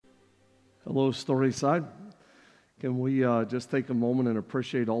Hello, Storyside. Can we just take a moment and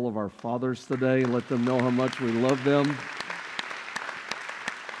appreciate all of our fathers today and let them know how much we love them?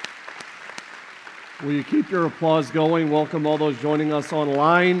 Will you keep your applause going? Welcome all those joining us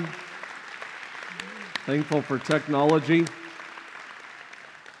online. Thankful for technology.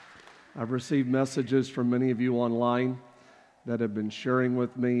 I've received messages from many of you online that have been sharing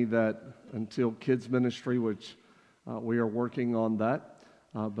with me that until kids ministry, which we are working on that,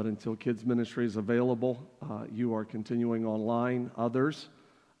 but until kids ministry is available, you are continuing online. Others,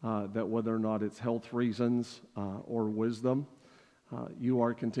 that whether or not it's health reasons or wisdom, you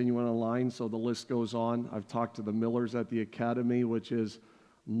are continuing online, so the list goes on. I've talked to the Millers at the Academy, which is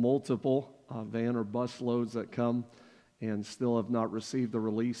multiple van or bus loads that come and still have not received the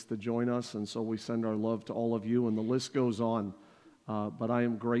release to join us, and so we send our love to all of you, and the list goes on. But I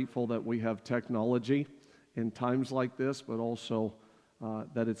am grateful that we have technology in times like this, but also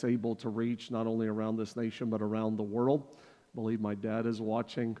that it's able to reach not only around this nation, but around the world. I believe my dad is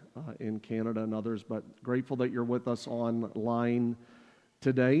watching in Canada and others, but grateful that you're with us online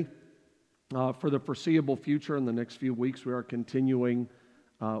today. For the foreseeable future, in the next few weeks, we are continuing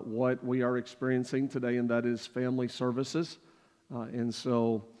what we are experiencing today, and that is family services. And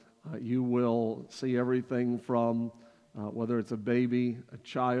so you will see everything from whether it's a baby, a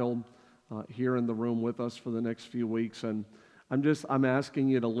child, here in the room with us for the next few weeks. And I'm asking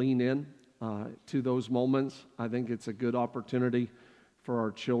you to lean in to those moments. I think it's a good opportunity for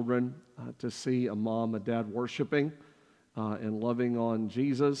our children to see a mom, a dad worshiping and loving on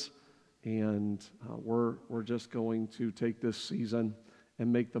Jesus. And we're just going to take this season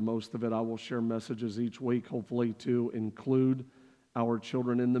and make the most of it. I will share messages each week, hopefully to include our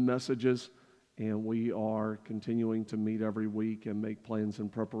children in the messages. And we are continuing to meet every week and make plans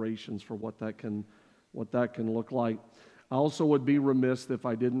and preparations for what that can look like. I also would be remiss if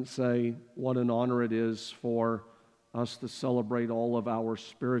I didn't say what an honor it is for us to celebrate all of our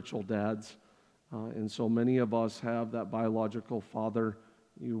spiritual dads. And so many of us have that biological father.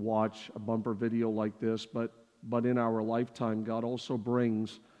 You watch a bumper video like this, but in our lifetime, God also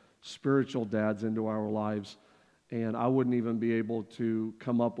brings spiritual dads into our lives. And I wouldn't even be able to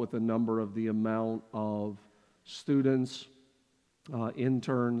come up with a number of the amount of students,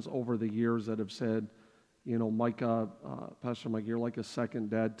 interns over the years that have said, you know, Micah, Pastor Mike, you're like a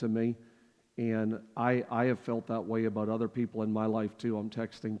second dad to me. And I have felt that way about other people in my life too. I'm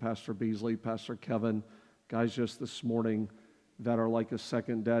texting Pastor Beasley, Pastor Kevin, guys just this morning that are like a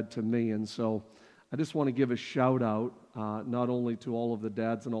second dad to me. And so I just want to give a shout out, not only to all of the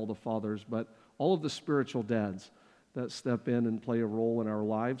dads and all the fathers, but all of the spiritual dads that step in and play a role in our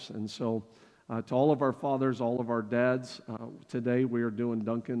lives. And so to all of our fathers, all of our dads, today we are doing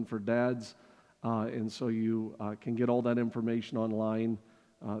Dunkin' for Dads. And so you can get all that information online.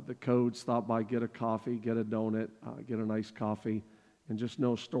 The code, stop by, get a coffee, get a donut, get a nice coffee. And just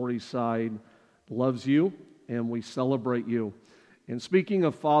know Storyside loves you and we celebrate you. And speaking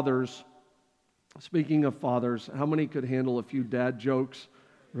of fathers, how many could handle a few dad jokes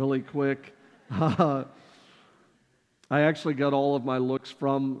really quick? I actually got all of my looks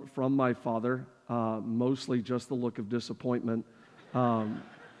from my father, mostly just the look of disappointment.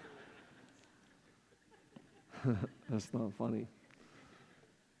 That's not funny.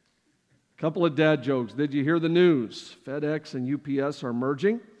 Couple of dad jokes. Did you hear the news? FedEx and UPS are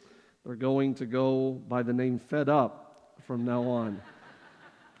merging. They're going to go by the name Fed Up from now on.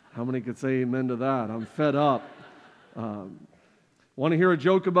 How many could say amen to that? I'm fed up. Want to hear a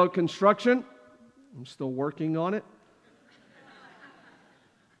joke about construction? I'm still working on it.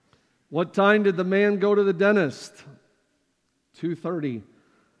 What time did the man go to the dentist? 2:30.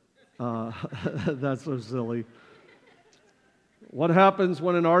 That's so silly. What happens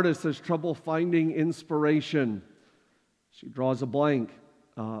when an artist has trouble finding inspiration? She draws a blank.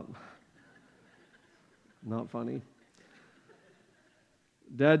 Not funny.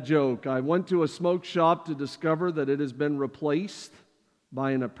 Dad joke. I went to a smoke shop to discover that it has been replaced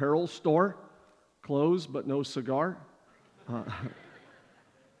by an apparel store. Clothes, but no cigar.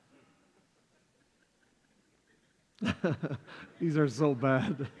 These are so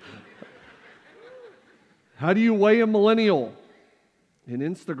bad. How do you weigh a millennial? In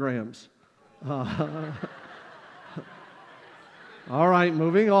Instagrams. All right,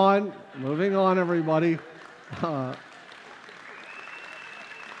 moving on, everybody. A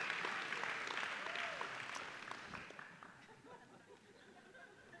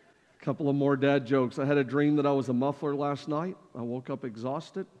couple of more dad jokes. I had a dream that I was a muffler last night. I woke up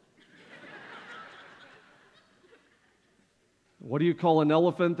exhausted. What do you call an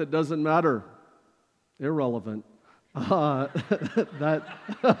elephant that doesn't matter? Irrelevant. That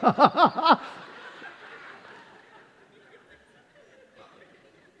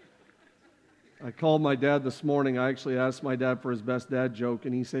I called my dad this morning. I actually asked my dad for his best dad joke,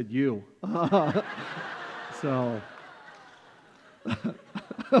 and he said, "You." So,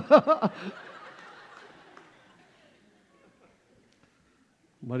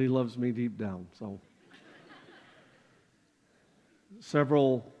 but he loves me deep down. So,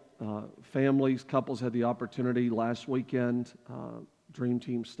 several families, couples had the opportunity last weekend, Dream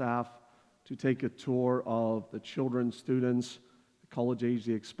Team staff, to take a tour of the children, students, college age,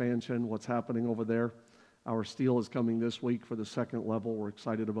 the expansion, what's happening over there. Our steel is coming this week for the second level. We're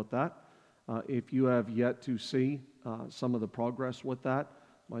excited about that. If you have yet to see some of the progress with that,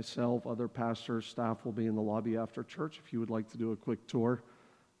 myself, other pastors, staff will be in the lobby after church. If you would like to do a quick tour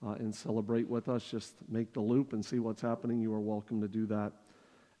and celebrate with us, just make the loop and see what's happening. You are welcome to do that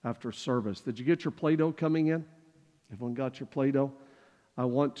after service. Did you get your Play-Doh coming in? Everyone got your Play-Doh? I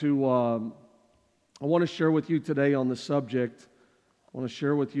want to share with you today on the subject. I want to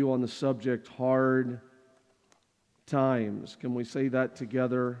share with you on the subject, hard times. Can we say that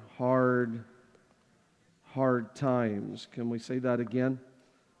together? Hard times. Can we say that again?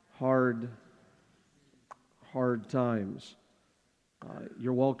 Hard times.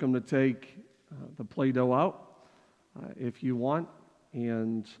 You're welcome to take the Play-Doh out if you want.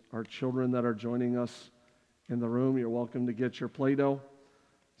 And our children that are joining us in the room, you're welcome to get your Play-Doh.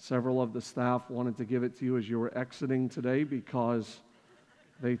 Several of the staff wanted to give it to you as you were exiting today because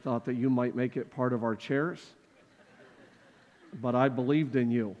they thought that you might make it part of our chairs. But I believed in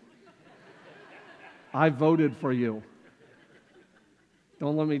you. I voted for you.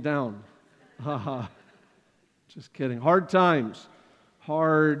 Don't let me down. Just kidding. Hard times.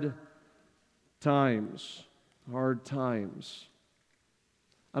 Hard times. Hard times.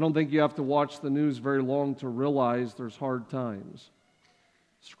 I don't think you have to watch the news very long to realize there's hard times.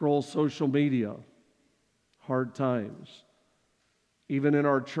 Scroll social media. Hard times. Even in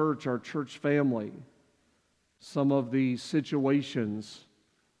our church family, some of the situations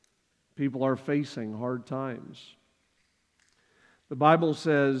people are facing, hard times. The Bible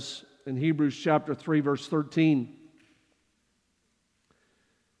says in Hebrews chapter 3, verse 13,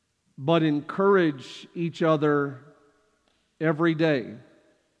 "But encourage each other every day,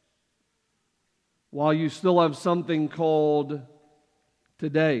 while you still have something called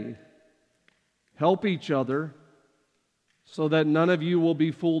today. Help each other, so that none of you will be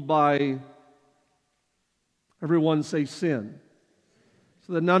fooled by," everyone say sin.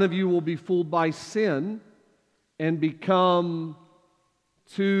 "So that none of you will be fooled by sin and become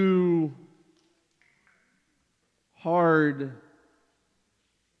too hard."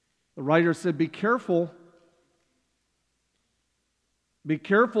 The writer said, be careful. Be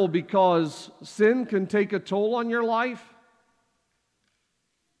careful, because sin can take a toll on your life,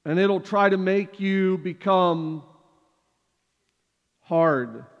 and it'll try to make you become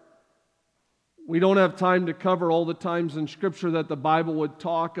hard. We don't have time to cover all the times in Scripture that the Bible would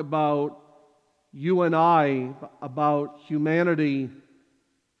talk about you and I, about humanity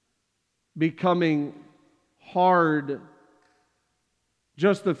becoming hard.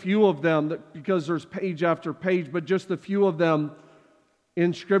 Just a few of them, because there's page after page, but just a few of them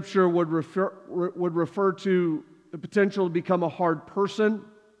in Scripture would refer to the potential to become a hard person,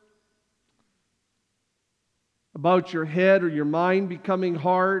 about your head or your mind becoming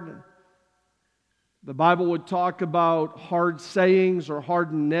hard. The Bible would talk about hard sayings or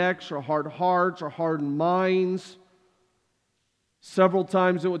hardened necks or hard hearts or hardened minds. Several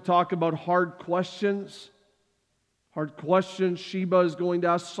times it would talk about hard questions. Hard questions. Sheba is going to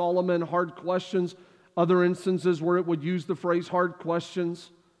ask Solomon hard questions. Other instances where it would use the phrase hard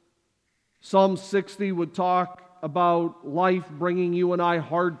questions. Psalm 60 would talk about life bringing you and I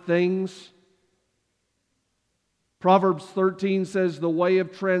hard things. Proverbs 13 says the way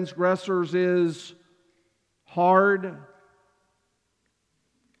of transgressors is hard. The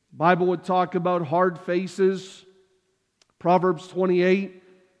Bible would talk about hard faces. Proverbs 28,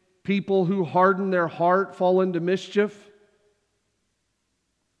 people who harden their heart fall into mischief.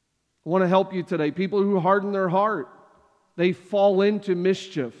 I want to help you today. People who harden their heart, they fall into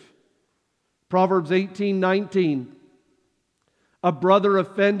mischief. Proverbs 18:19, a brother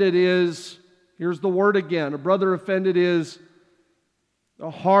offended is, here's the word again, a brother offended is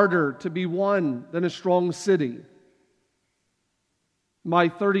harder to be won than a strong city. My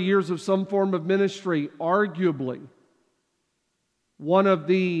 30 years of some form of ministry, arguably, one of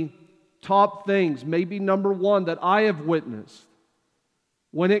the top things, maybe number one, that I have witnessed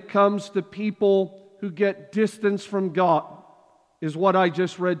when it comes to people who get distance from God is what I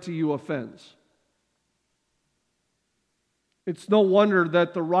just read to you offends. It's no wonder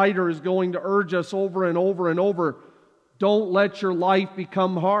that the writer is going to urge us over and over and over, don't let your life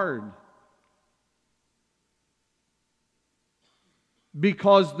become hard.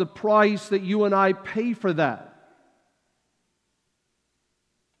 Because the price that you and I pay for that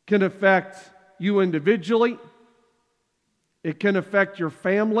can affect you individually. It can affect your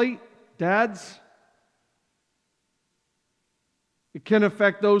family, dads. It can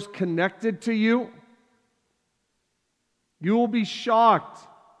affect those connected to you. You will be shocked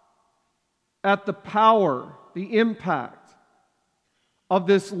at the power, the impact of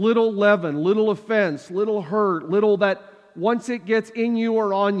this little leaven, little offense, little hurt, little that once it gets in you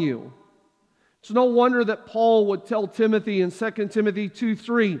or on you. It's no wonder that Paul would tell Timothy in 2 Timothy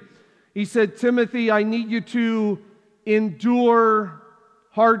 2:3, he said, Timothy, I need you to endure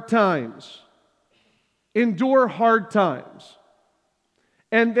hard times. Endure hard times.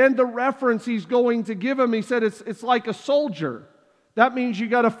 And then the reference he's going to give him, he said, it's like a soldier. That means you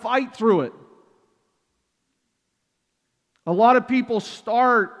got to fight through it. A lot of people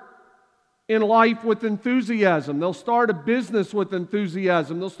start in life with enthusiasm. They'll start a business with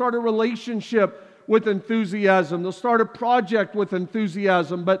enthusiasm. They'll start a relationship with enthusiasm. They'll start a project with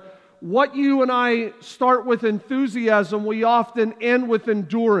enthusiasm. But what you and I start with enthusiasm, we often end with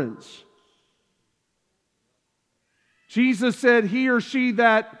endurance. Jesus said, he or she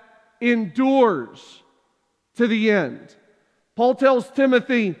that endures to the end. Paul tells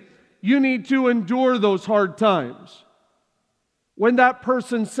Timothy, you need to endure those hard times. When that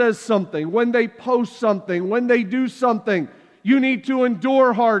person says something, when they post something, when they do something, you need to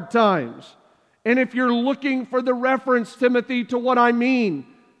endure hard times. And if you're looking for the reference, Timothy, to what I mean,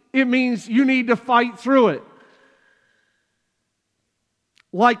 it means you need to fight through it.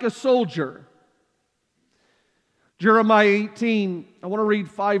 Like a soldier. Jeremiah 18, I want to read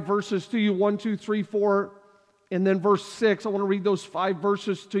 5 verses to you, 1, 2, 3, 4, and then verse 6. I want to read those 5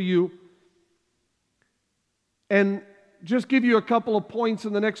 verses to you. And just give you a couple of points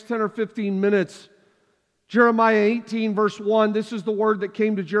in the next 10 or 15 minutes. Jeremiah 18, verse 1, this is the word that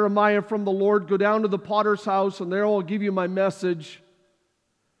came to Jeremiah from the Lord. Go down to the potter's house, and there I'll give you my message.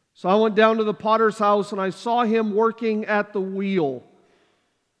 So I went down to the potter's house, and I saw him working at the wheel.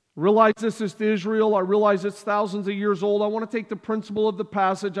 Realize this is to Israel. I realize it's thousands of years old. I want to take the principle of the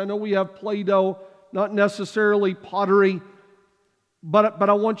passage. I know we have Play-Doh, not necessarily pottery, but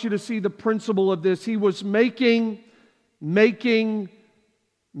I want you to see the principle of this. He was making. He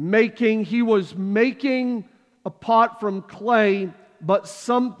was making a pot from clay, but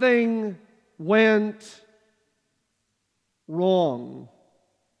something went wrong.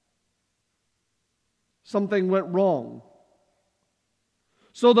 Something went wrong.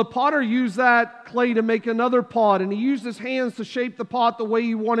 So the potter used that clay to make another pot, and he used his hands to shape the pot the way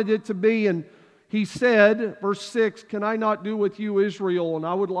he wanted it to be. And he said, verse 6, can I not do with you, Israel? And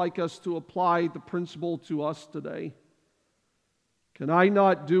I would like us to apply the principle to us today. Can I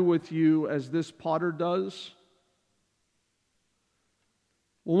not do with you as this potter does?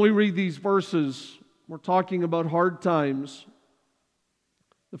 When we read these verses, we're talking about hard times.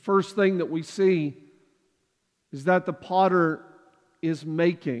 The first thing that we see is that the potter is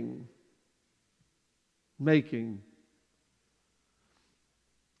making.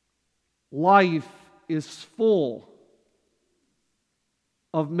 Life is full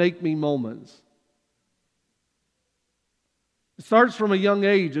of make-me moments. It starts from a young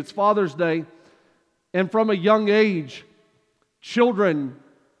age. It's Father's Day. And from a young age, children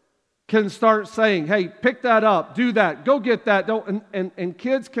can start saying, hey, pick that up, do that, go get that. Don't, and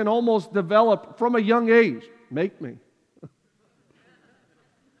kids can almost develop from a young age, make me.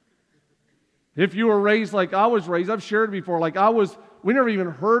 If you were raised like I was raised, I've shared before, we never even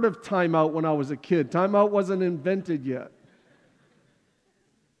heard of timeout when I was a kid. Timeout wasn't invented yet.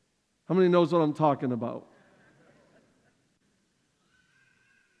 How many knows what I'm talking about?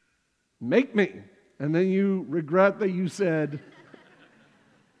 Make me. And then you regret that you said,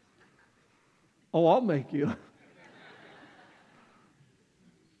 oh, I'll make you.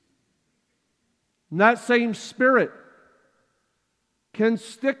 And that same spirit can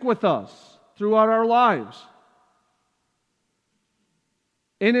stick with us throughout our lives.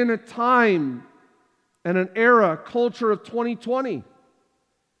 And in a time and an era, culture of 2020,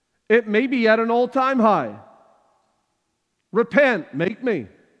 it may be at an all-time high. Repent, make me.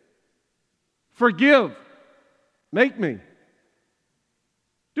 Forgive, make me.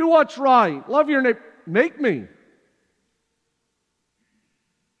 Do what's right, love your neighbor, make me.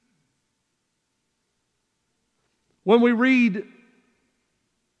 When we read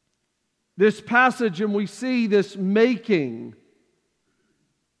this passage and we see this making,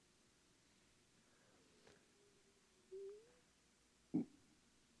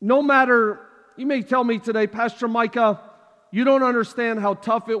 no matter, you may tell me today, Pastor Micah, you don't understand how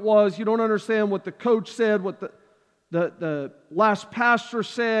tough it was. You don't understand what the coach said, what the last pastor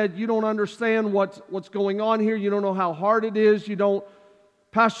said. You don't understand what's going on here. You don't know how hard it is.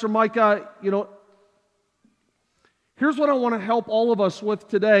 Pastor Micah, here's what I want to help all of us with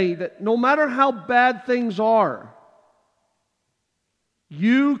today, that no matter how bad things are,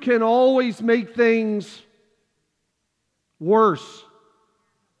 you can always make things worse.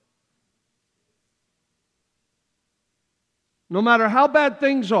 No matter how bad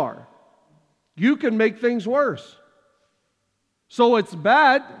things are, you can make things worse. So it's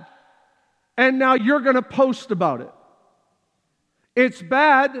bad, and now you're going to post about it. It's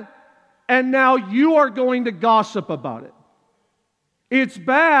bad, and now you are going to gossip about it. It's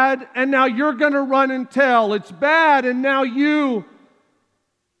bad, and now you're going to run and tell. It's bad, and now you...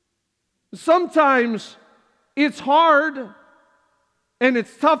 Sometimes it's hard, and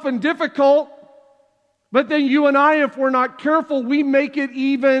it's tough and difficult, but then you and I, if we're not careful, we make it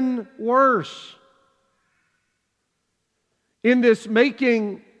even worse. In this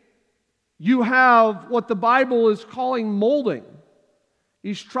making, you have what the Bible is calling molding.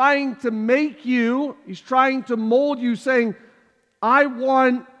 He's trying to make you, he's trying to mold you, saying, I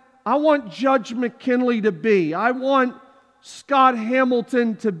want Judge McKinley to be. I want Scott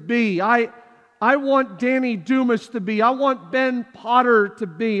Hamilton to be. I want Danny Dumas to be. I want Ben Potter to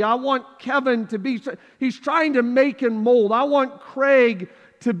be. I want Kevin to be. He's trying to make and mold. I want Craig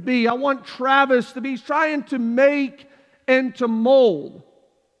to be. I want Travis to be. He's trying to make and to mold.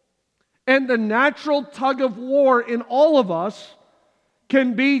 And the natural tug of war in all of us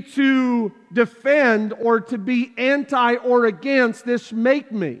can be to defend or to be anti or against this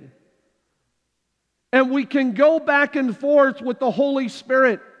make me. And we can go back and forth with the Holy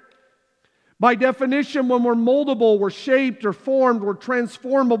Spirit. By definition, when we're moldable, we're shaped or formed, we're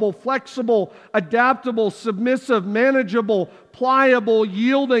transformable, flexible, adaptable, submissive, manageable, pliable,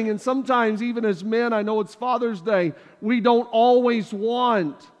 yielding, and sometimes even as men, I know it's Father's Day, we don't always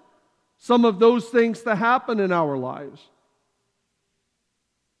want some of those things to happen in our lives.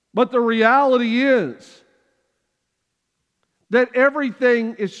 But the reality is that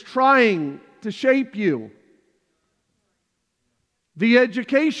everything is trying to shape you. The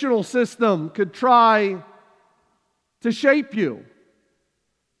educational system could try to shape you.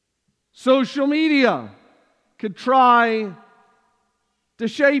 Social media could try to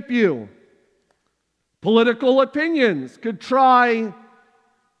shape you. Political opinions could try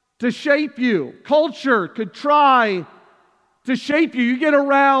to shape you. Culture could try to shape you. You get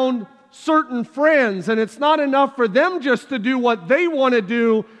around certain friends, and it's not enough for them just to do what they want to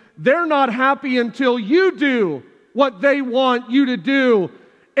do. They're not happy until you do what they want you to do.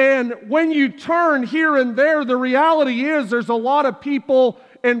 And when you turn here and there, the reality is there's a lot of people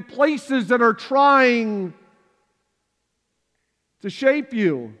and places that are trying to shape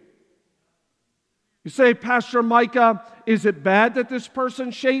you. You say, Pastor Micah, is it bad that this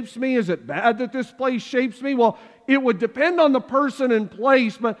person shapes me? Is it bad that this place shapes me? Well, it would depend on the person and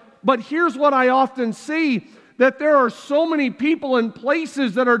place, but here's what I often see, that there are so many people and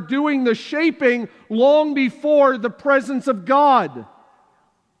places that are doing the shaping long before the presence of God.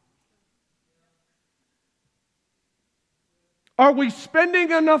 Are we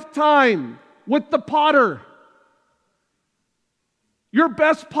spending enough time with the potter? Your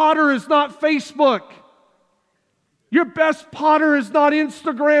best potter is not Facebook. Your best potter is not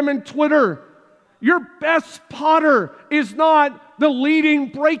Instagram and Twitter. Your best potter is not the leading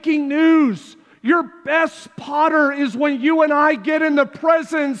breaking news. Your best potter is when you and I get in the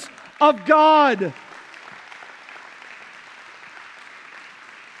presence of God.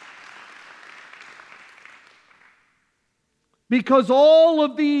 Because all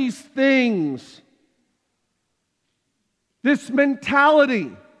of these things, this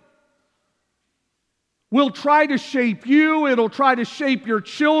mentality, will try to shape you. It'll try to shape your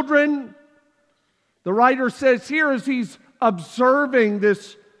children. The writer says here, as he's observing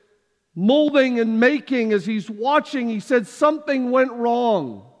this molding and making, as he's watching, he said something went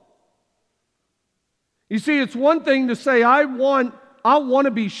wrong. You see, it's one thing to say, I want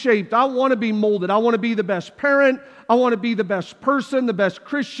to be shaped. I want to be molded. I want to be the best parent. I want to be the best person, the best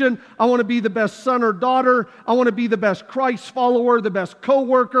Christian. I want to be the best son or daughter. I want to be the best Christ follower, the best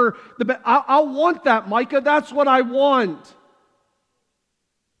co-worker. I want that, Micah. That's what I want.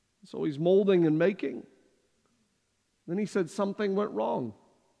 So he's molding and making. Then he said something went wrong.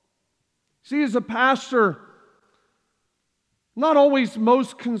 See, as a pastor, I'm not always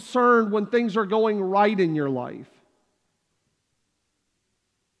most concerned when things are going right in your life.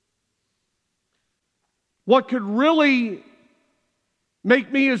 What could really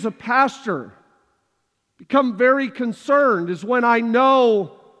make me as a pastor become very concerned is when I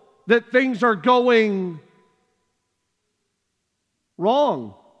know that things are going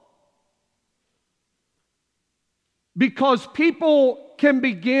wrong. Because people can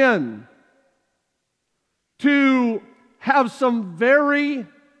begin to have some very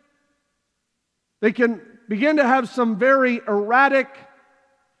erratic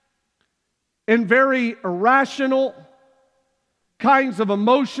and very irrational kinds of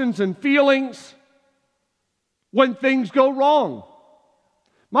emotions and feelings when things go wrong.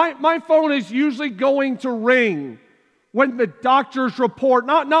 My phone is usually going to ring when the doctors report,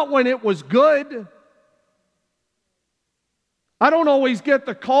 not when it was good. I don't always get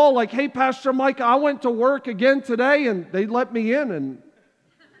the call like, hey, Pastor Mike, I went to work again today and they let me in.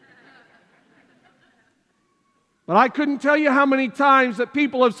 But I couldn't tell you how many times that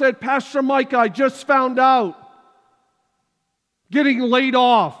people have said, Pastor Mike, I just found out getting laid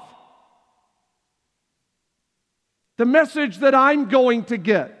off. The message that I'm going to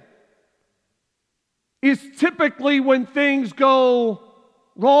get is typically when things go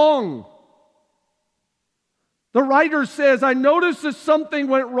wrong. The writer says, I noticed that something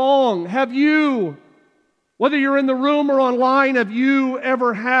went wrong. Have you, whether you're in the room or online, have you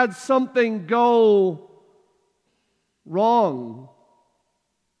ever had something go wrong?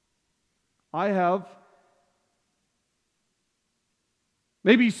 I have.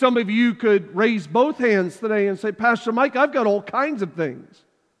 Maybe some of you could raise both hands today and say, Pastor Mike, I've got all kinds of things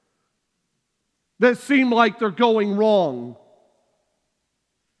that seem like they're going wrong.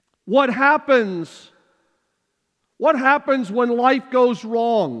 What happens when life goes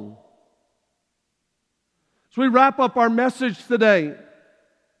wrong? As we wrap up our message today,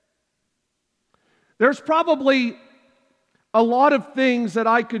 there's probably a lot of things that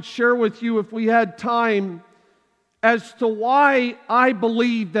I could share with you if we had time as to why I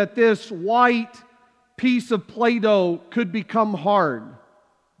believe that this white piece of Play-Doh could become hard.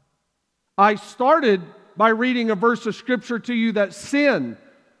 I started by reading a verse of Scripture to you that sin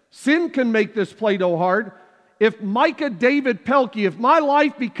can make this Play-Doh hard. If Micah David Pelkey, if my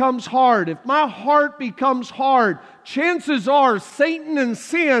life becomes hard, if my heart becomes hard, chances are Satan and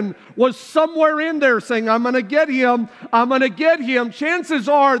sin was somewhere in there saying, I'm going to get him, I'm going to get him. Chances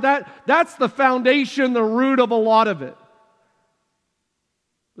are that's the foundation, the root of a lot of it.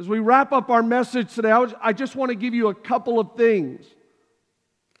 As we wrap up our message today, I just want to give you a couple of things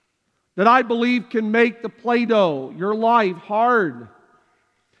that I believe can make the Play-Doh, your life, hard.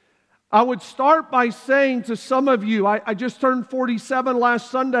 I would start by saying to some of you, I just turned 47 last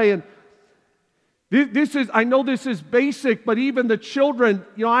Sunday, and I know this is basic, but even the children,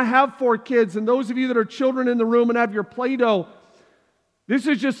 I have 4 kids, and those of you that are children in the room and have your Play-Doh, this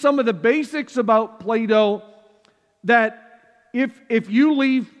is just some of the basics about Play-Doh, that if you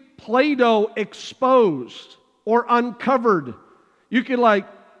leave Play-Doh exposed or uncovered, you can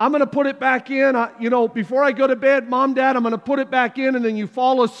I'm going to put it back in, before I go to bed, Mom, Dad, I'm going to put it back in, and then you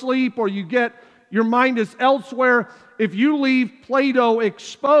fall asleep or your mind is elsewhere. If you leave Play-Doh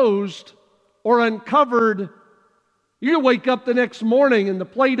exposed or uncovered, you wake up the next morning and the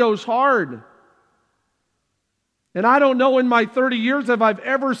Play-Doh's hard. And I don't know in my 30 years if I've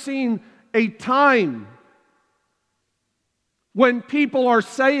ever seen a time when people are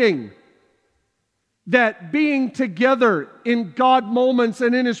saying that being together in God moments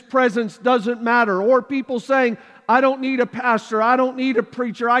and in His presence doesn't matter. Or people saying, I don't need a pastor, I don't need a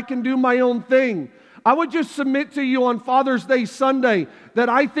preacher, I can do my own thing. I would just submit to you on Father's Day Sunday that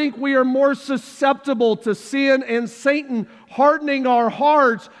I think we are more susceptible to sin and Satan hardening our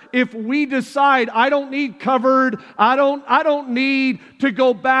hearts if we decide I don't need covered, I don't need to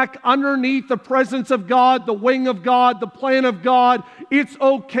go back underneath the presence of God, the wing of God, the plan of God. It's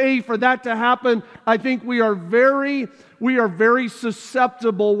okay for that to happen. I think we are very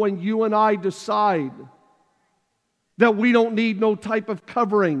susceptible when you and I decide that we don't need no type of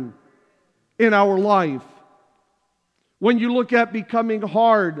covering in our life. When you look at becoming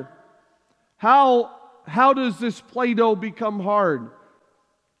hard, how does this Play-Doh become hard?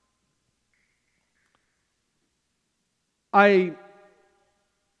 I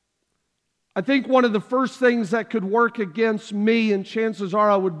think one of the first things that could work against me, and chances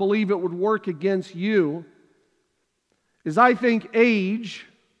are I would believe it would work against you, is I think age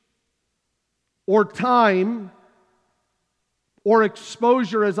or time or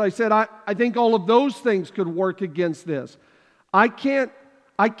exposure, as I said, I think all of those things could work against this. I can't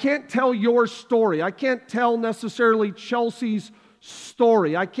tell your story. I can't tell necessarily Chelsea's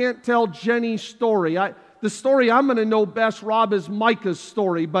story. I can't tell Jenny's story. The story I'm going to know best, Rob, is Micah's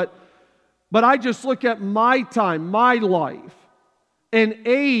story. But I just look at my time, my life. And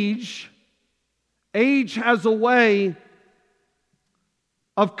age has a way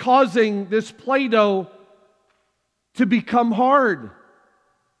of causing this Play-Doh to become hard.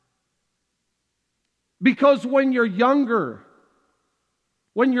 Because when you're younger,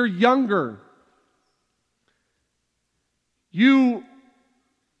 you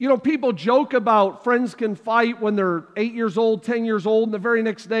know, people joke about friends can fight when they're 8 years old, 10 years old, and the very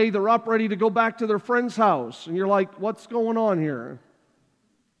next day they're up ready to go back to their friend's house. And you're like, what's going on here?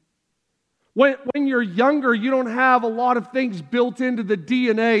 When you're younger, you don't have a lot of things built into the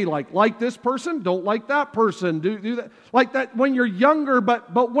DNA, like this person, don't like that person, do that. Like that when you're younger,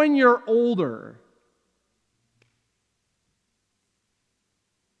 but when you're older.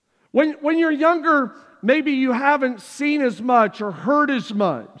 When you're younger, maybe you haven't seen as much or heard as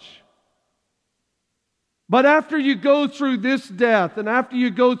much. But after you go through this death, and after you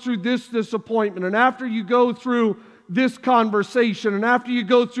go through this disappointment, and after you go through this conversation, and after you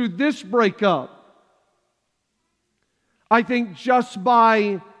go through this breakup, I think just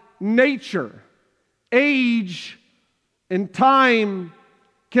by nature, age and time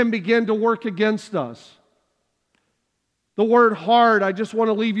can begin to work against us. The word hard, I just want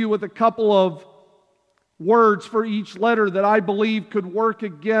to leave you with a couple of words for each letter that I believe could work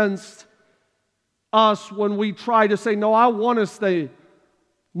against us when we try to say, no, I want to stay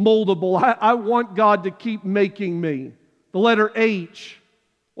moldable. I want God to keep making me. The letter H.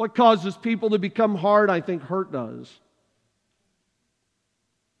 What causes people to become hard? I think hurt does.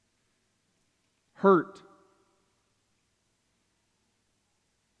 Hurt.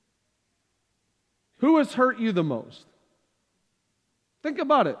 Who has hurt you the most? Think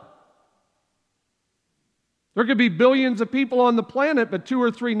about it. There could be billions of people on the planet, but 2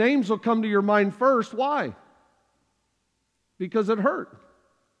 or 3 names will come to your mind first. Why? Because it hurt.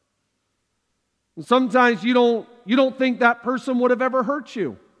 And sometimes you don't think that person would have ever hurt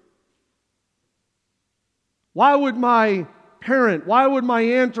you. Why would my parent, why would my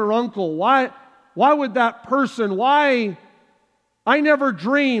aunt or uncle, why would that person, why? I never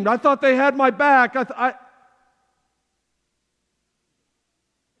dreamed. I thought they had my back.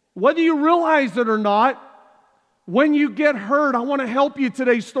 Whether you realize it or not, when you get hurt, I want to help you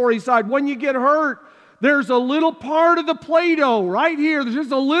today, Storyside. When you get hurt, there's a little part of the Play-Doh right here. There's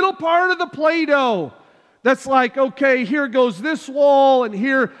just a little part of the Play-Doh that's like, okay, here goes this wall, and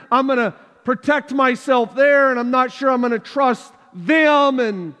here I'm going to protect myself there, and I'm not sure I'm going to trust them.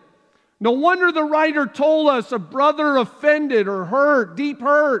 And no wonder the writer told us a brother offended or hurt, deep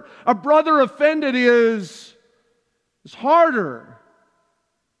hurt, a brother offended is harder.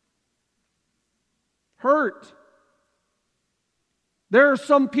 Hurt. There are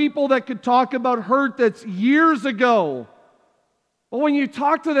some people that could talk about hurt that's years ago. But when you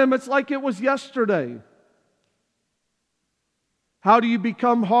talk to them, it's like it was yesterday. How do you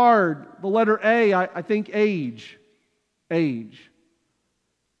become hard? The letter A, I think age. Age.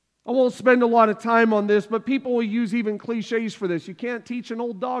 I won't spend a lot of time on this, but people will use even cliches for this. You can't teach an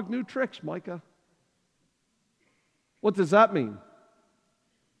old dog new tricks, Micah. What does that mean?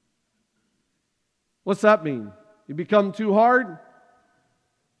 What's that mean? You become too hard?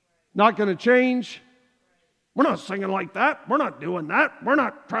 Not going to change? We're not singing like that. We're not doing that. We're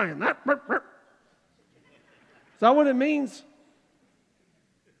not trying that. Is that what it means?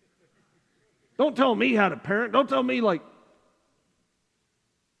 Don't tell me how to parent. Don't tell me like,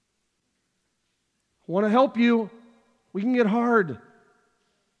 I want to help you. We can get hard.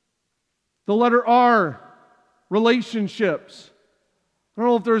 The letter R, relationships. I don't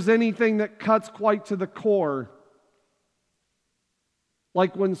know if there's anything that cuts quite to the core.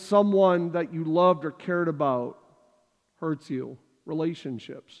 Like when someone that you loved or cared about hurts you.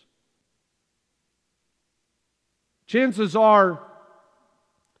 Relationships. Chances are,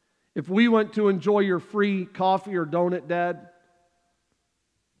 if we went to enjoy your free coffee or donut, Dad,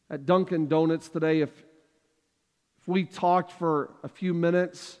 at Dunkin' Donuts today, if we talked for a few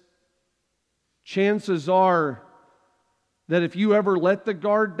minutes, chances are that if you ever let the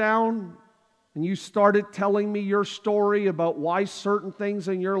guard down and you started telling me your story about why certain things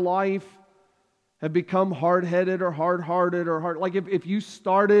in your life have become hard-headed or hard-hearted or hard, like if you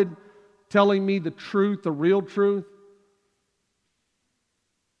started telling me the truth, the real truth,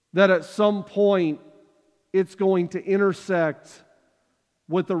 that at some point it's going to intersect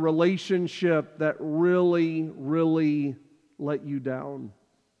with a relationship that really, really let you down.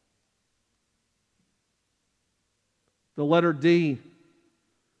 The letter D,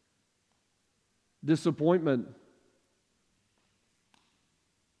 disappointment.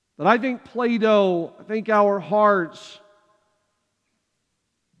 But I think Play-Doh, I think our hearts,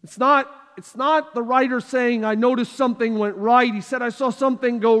 it's not it's not the writer saying, I noticed something went right. He said, I saw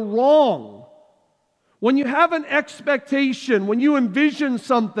something go wrong. When you have an expectation, when you envision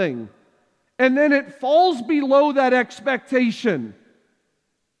something, and then it falls below that expectation,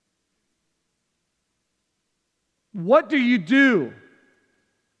 what do you do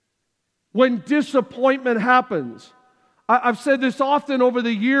when disappointment happens? I've said this often over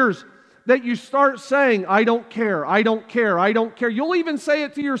the years, that you start saying, I don't care, I don't care, I don't care. You'll even say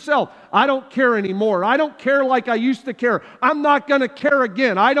it to yourself, I don't care anymore. I don't care like I used to care. I'm not going to care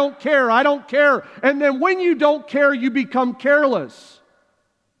again. I don't care, I don't care. And then when you don't care, you become careless.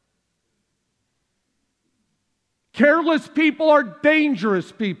 Careless people are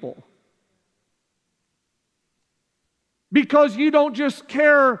dangerous people. Because you don't just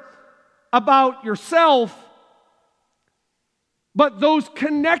care about yourself, but those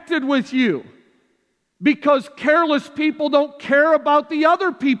connected with you. Because careless people don't care about the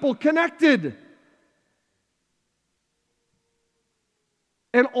other people connected.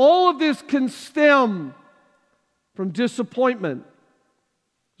 And all of this can stem from disappointment.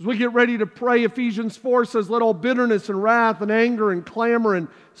 As we get ready to pray, Ephesians 4 says, let all bitterness and wrath and anger and clamor and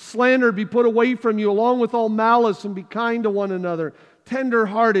slander be put away from you, along with all malice, and be kind to one another.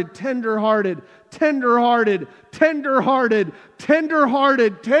 Tender-hearted, tender-hearted, tender-hearted, tender-hearted,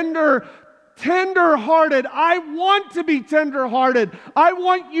 tender-hearted, tender-hearted. I want to be tender-hearted. I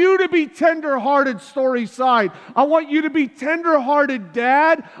want you to be tender-hearted, Storyside. I want you to be tender-hearted,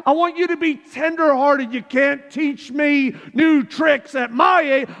 Dad. I want you to be tender-hearted. You can't teach me new tricks at my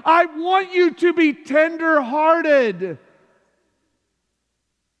age. I want you to be tender-hearted.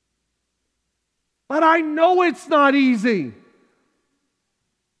 But I know it's not easy.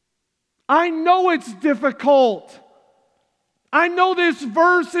 I know it's difficult. I know this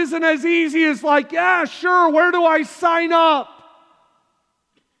verse isn't as easy as like, yeah, sure, where do I sign up?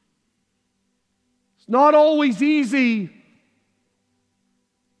 It's not always easy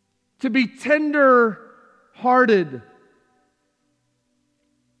to be tender-hearted.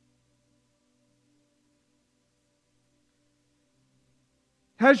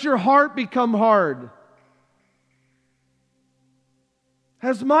 Has your heart become hard?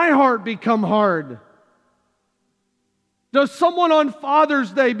 Has my heart become hard? Does someone on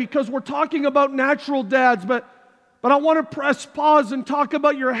Father's Day, because we're talking about natural dads, but I want to press pause and talk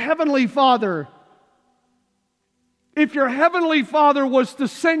about your heavenly Father. If your heavenly Father was to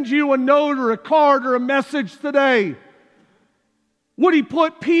send you a note or a card or a message today, would he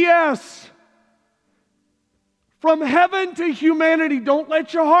put P.S. from heaven to humanity? Don't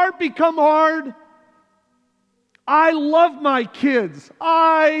let your heart become hard. I love my kids.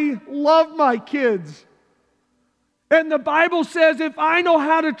 I love my kids. And the Bible says if I know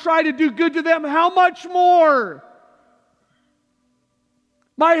how to try to do good to them, how much more?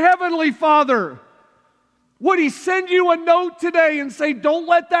 My heavenly Father, would he send you a note today and say, don't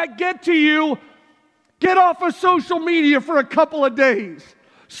let that get to you. Get off of social media for a couple of days.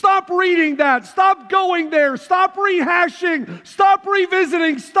 Stop reading that. Stop going there. Stop rehashing. Stop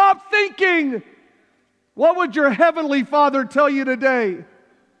revisiting. Stop thinking. What would your heavenly Father tell you today?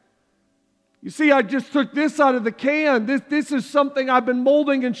 You see, I just took this out of the can. This is something I've been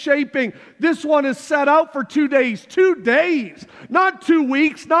molding and shaping. This one is set out for 2 days. 2 days. Not 2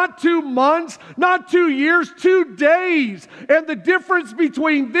 weeks, not 2 months, not 2 years, 2 days. And the difference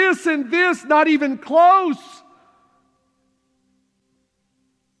between this and this, not even close.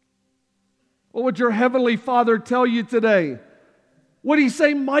 What would your heavenly Father tell you today? Would he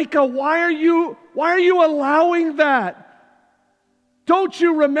say, Micah, why are you allowing that? Don't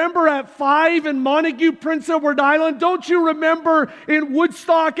you remember at 5 in Montague, Prince Edward Island? Don't you remember in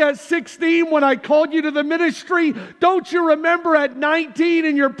Woodstock at 16 when I called you to the ministry? Don't you remember at 19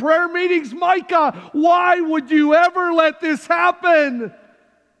 in your prayer meetings? Micah, why would you ever let this happen?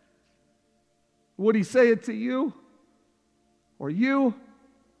 Would he say it to you? Or you?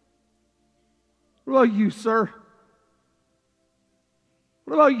 What about you, sir?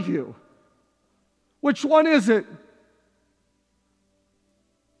 What about you? Which one is it?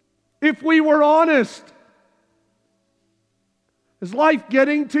 If we were honest, is life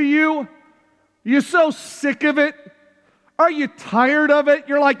getting to you? Are you so sick of it? Are you tired of it?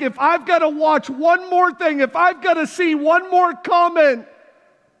 You're like, if I've got to watch one more thing, if I've got to see one more comment.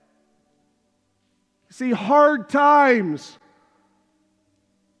 See, hard times.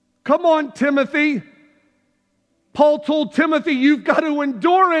 Come on, Timothy. Paul told Timothy, you've got to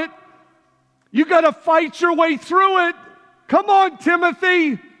endure it. You've got to fight your way through it. Come on,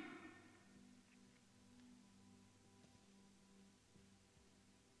 Timothy.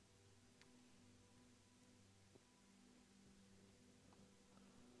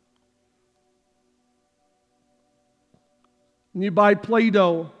 When you buy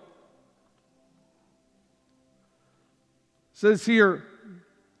Play-Doh, it says here,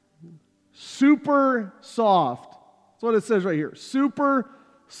 super soft. That's what it says right here. Super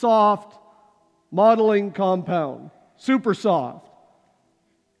soft modeling compound. Super soft.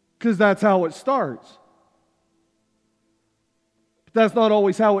 Because that's how it starts. But that's not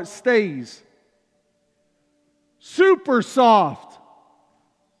always how it stays. Super soft.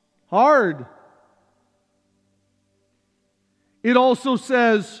 Hard. It also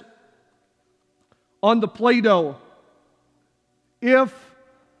says on the Play-Doh, if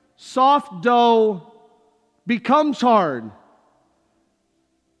soft dough becomes hard,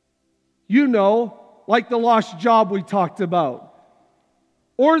 you know, like the lost job we talked about,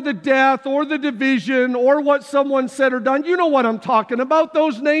 or the death, or the division, or what someone said or done, you know what I'm talking about,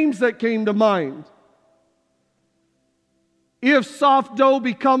 those names that came to mind. If soft dough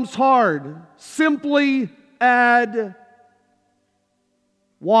becomes hard, simply add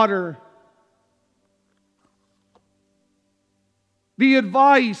water. The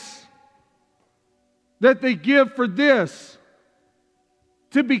advice that they give for this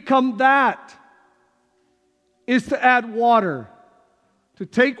to become that is to add water. To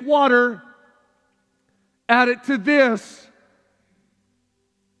take water, add it to this,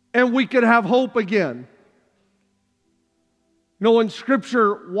 and we could have hope again. You know, in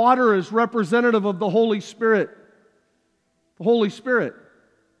Scripture, water is representative of the Holy Spirit. The Holy Spirit.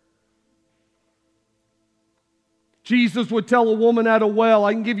 Jesus would tell a woman at a well,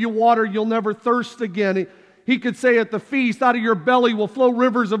 I can give you water, you'll never thirst again. He could say at the feast, out of your belly will flow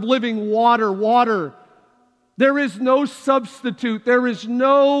rivers of living water, water. There is no substitute. There is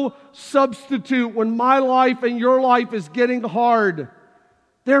no substitute when my life and your life is getting hard.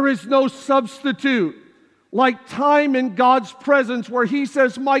 There is no substitute. Like time in God's presence where He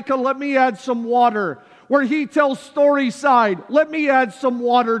says, Micah, let me add some water. Where He tells Storyside, let me add some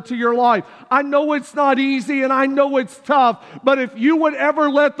water to your life. I know it's not easy and I know it's tough, but if you would ever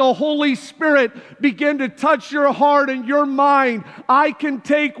let the Holy Spirit begin to touch your heart and your mind, I can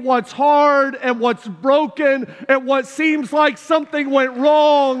take what's hard and what's broken and what seems like something went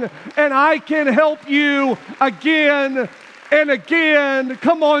wrong, and I can help you again and again.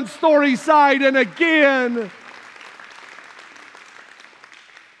 Come on, Storyside, and again.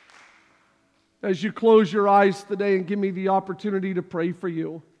 As you close your eyes today and give me the opportunity to pray for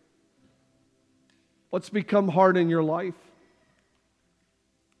you, what's become hard in your life?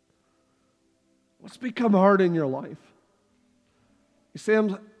 What's become hard in your life? You say,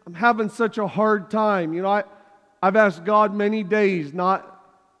 I'm having such a hard time. You know, I've asked God many days not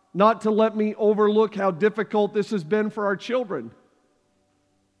to let me overlook how difficult this has been for our children.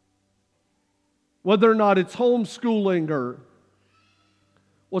 Whether or not it's homeschooling or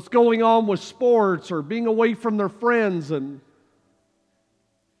what's going on with sports or being away from their friends. And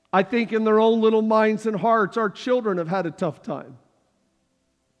I think in their own little minds and hearts, our children have had a tough time.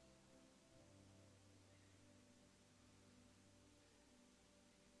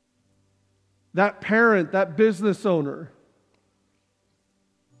 That parent, that business owner,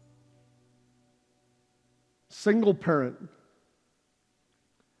 single parent,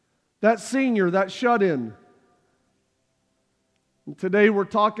 that senior, that shut-in. And today we're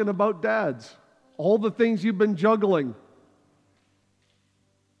talking about dads, all the things you've been juggling.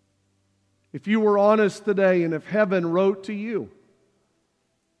 If you were honest today and if heaven wrote to you,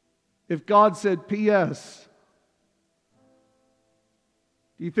 if God said, P.S.,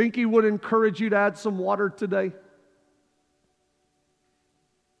 do you think He would encourage you to add some water today?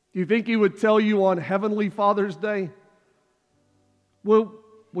 Do you think He would tell you on Heavenly Father's Day, will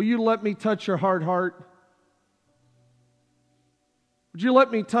you let me touch your hard heart? Would you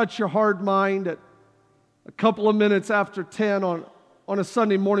let me touch your hard mind at a couple of minutes after 10 on a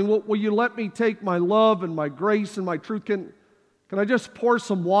Sunday morning? Will you let me take my love and my grace and my truth? Can I just pour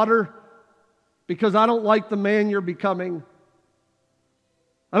some water? Because I don't like the man you're becoming.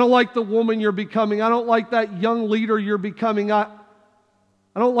 I don't like the woman you're becoming. I don't like that young leader you're becoming. I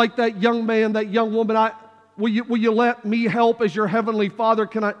don't like that young man, that young woman. Will you let me help as your Heavenly Father?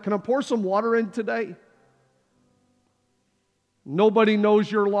 Can I pour some water in today? Nobody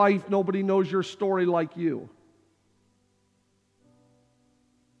knows your life. Nobody knows your story like you.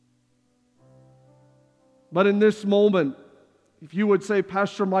 But in this moment, if you would say,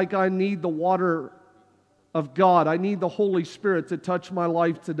 Pastor Mike, I need the water of God. I need the Holy Spirit to touch my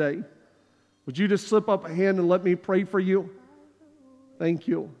life today. Would you just slip up a hand and let me pray for you? Thank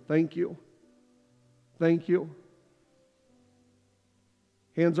you. Thank you. Thank you.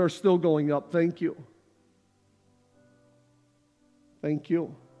 Hands are still going up. Thank you. Thank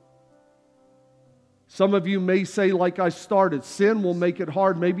you. Some of you may say, like I started, sin will make it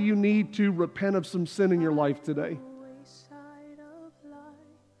hard. Maybe you need to repent of some sin in your life today.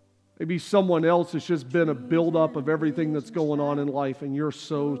 Maybe someone else has just been a buildup of everything that's going on in life, and you're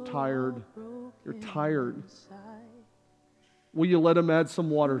so tired. You're tired. Will you let Him add some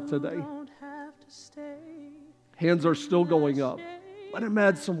water today? Hands are still going up. Let Him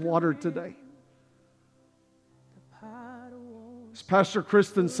add some water today. As Pastor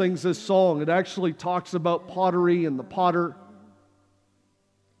Kristen sings this song, it actually talks about pottery and the potter.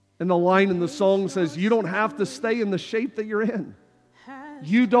 And the line in the song says, you don't have to stay in the shape that you're in.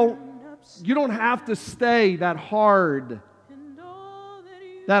 You don't have to stay that hard,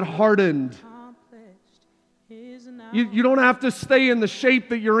 that hardened. You don't have to stay in the shape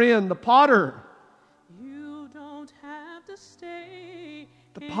that you're in. The potter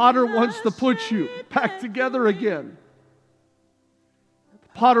wants to put you back together again.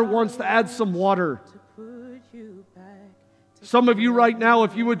 The potter wants to add some water. Some of you right now,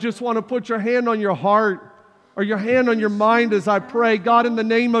 if you would just want to put your hand on your heart or your hand on your mind as I pray, God, in the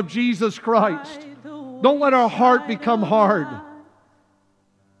name of Jesus Christ, don't let our heart become hard.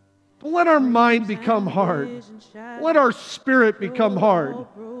 Don't let our mind become hard. Let our spirit become hard.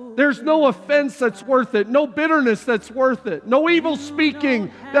 There's no offense that's worth it. No bitterness that's worth it. No evil speaking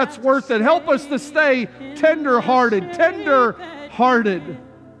that's worth it. Help us to stay tender-hearted. Tender-hearted.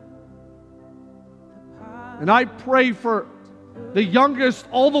 And I pray for the youngest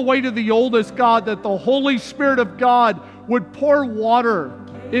all the way to the oldest, God, that the Holy Spirit of God would pour water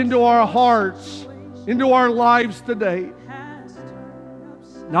into our hearts, into our lives today.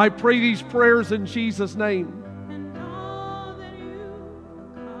 And I pray these prayers in Jesus' name.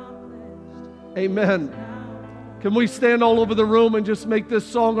 Amen. Can we stand all over the room and just make this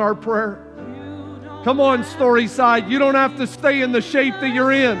song our prayer? Come on, Storyside. You don't have to stay in the shape that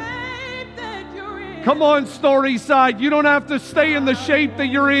you're in. Come on, Storyside. You don't have to stay in the shape that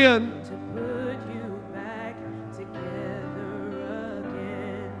you're in.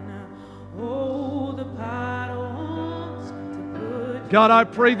 God, I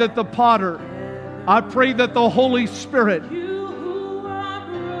pray that the potter, I pray that the Holy Spirit,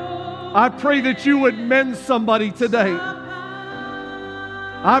 I pray that you would mend somebody today.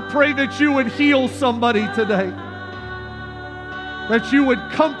 I pray that you would heal somebody today. That you would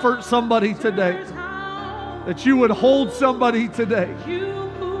comfort somebody today. That you would hold somebody today.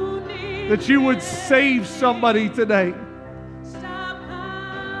 That you would save somebody today.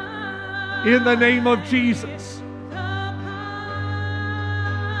 In the name of Jesus.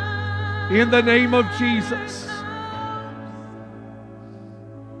 In the name of Jesus.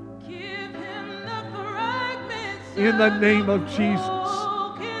 In the name of Jesus.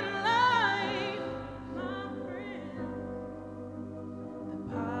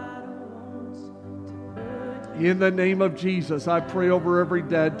 In the name of Jesus, I pray over every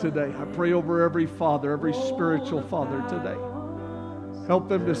dad today. I pray over every father, every spiritual father today. Help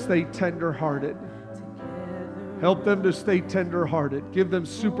them to stay tender-hearted. Help them to stay tender-hearted. Give them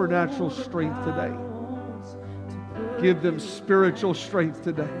supernatural strength today. Give them spiritual strength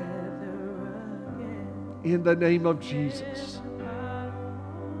today. In the name of Jesus.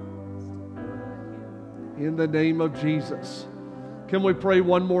 In the name of Jesus. Can we pray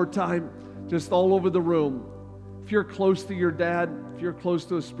one more time? Just all over the room. If you're close to your dad, if you're close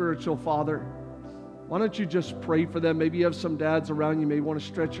to a spiritual father, why don't you just pray for them? Maybe you have some dads around you. You may want to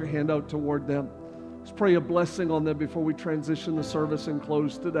stretch your hand out toward them. Let's pray a blessing on them before we transition the service and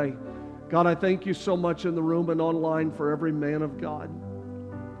close today. God, I thank you so much in the room and online for every man of God.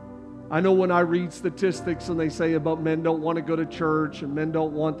 I know when I read statistics and they say about men don't want to go to church and men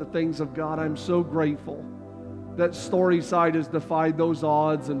don't want the things of God, I'm so grateful that Storyside has defied those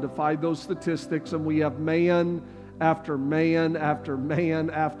odds and defied those statistics, and we have man after man after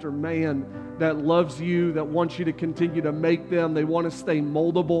man after man that loves you, that wants you to continue to make them. They want to stay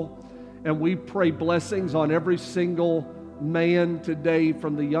moldable. And we pray blessings on every single man today,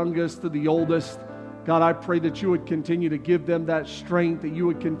 from the youngest to the oldest. God, I pray that you would continue to give them that strength, that you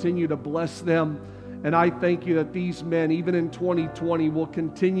would continue to bless them. And I thank you that these men, even in 2020, will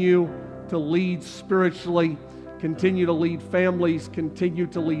continue to lead spiritually, continue to lead families, continue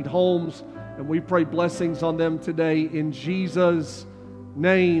to lead homes. And we pray blessings on them today in Jesus'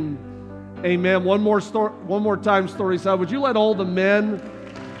 name. Amen. One more time, Storyside. Would you let all the men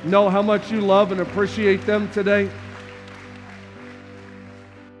know how much you love and appreciate them today?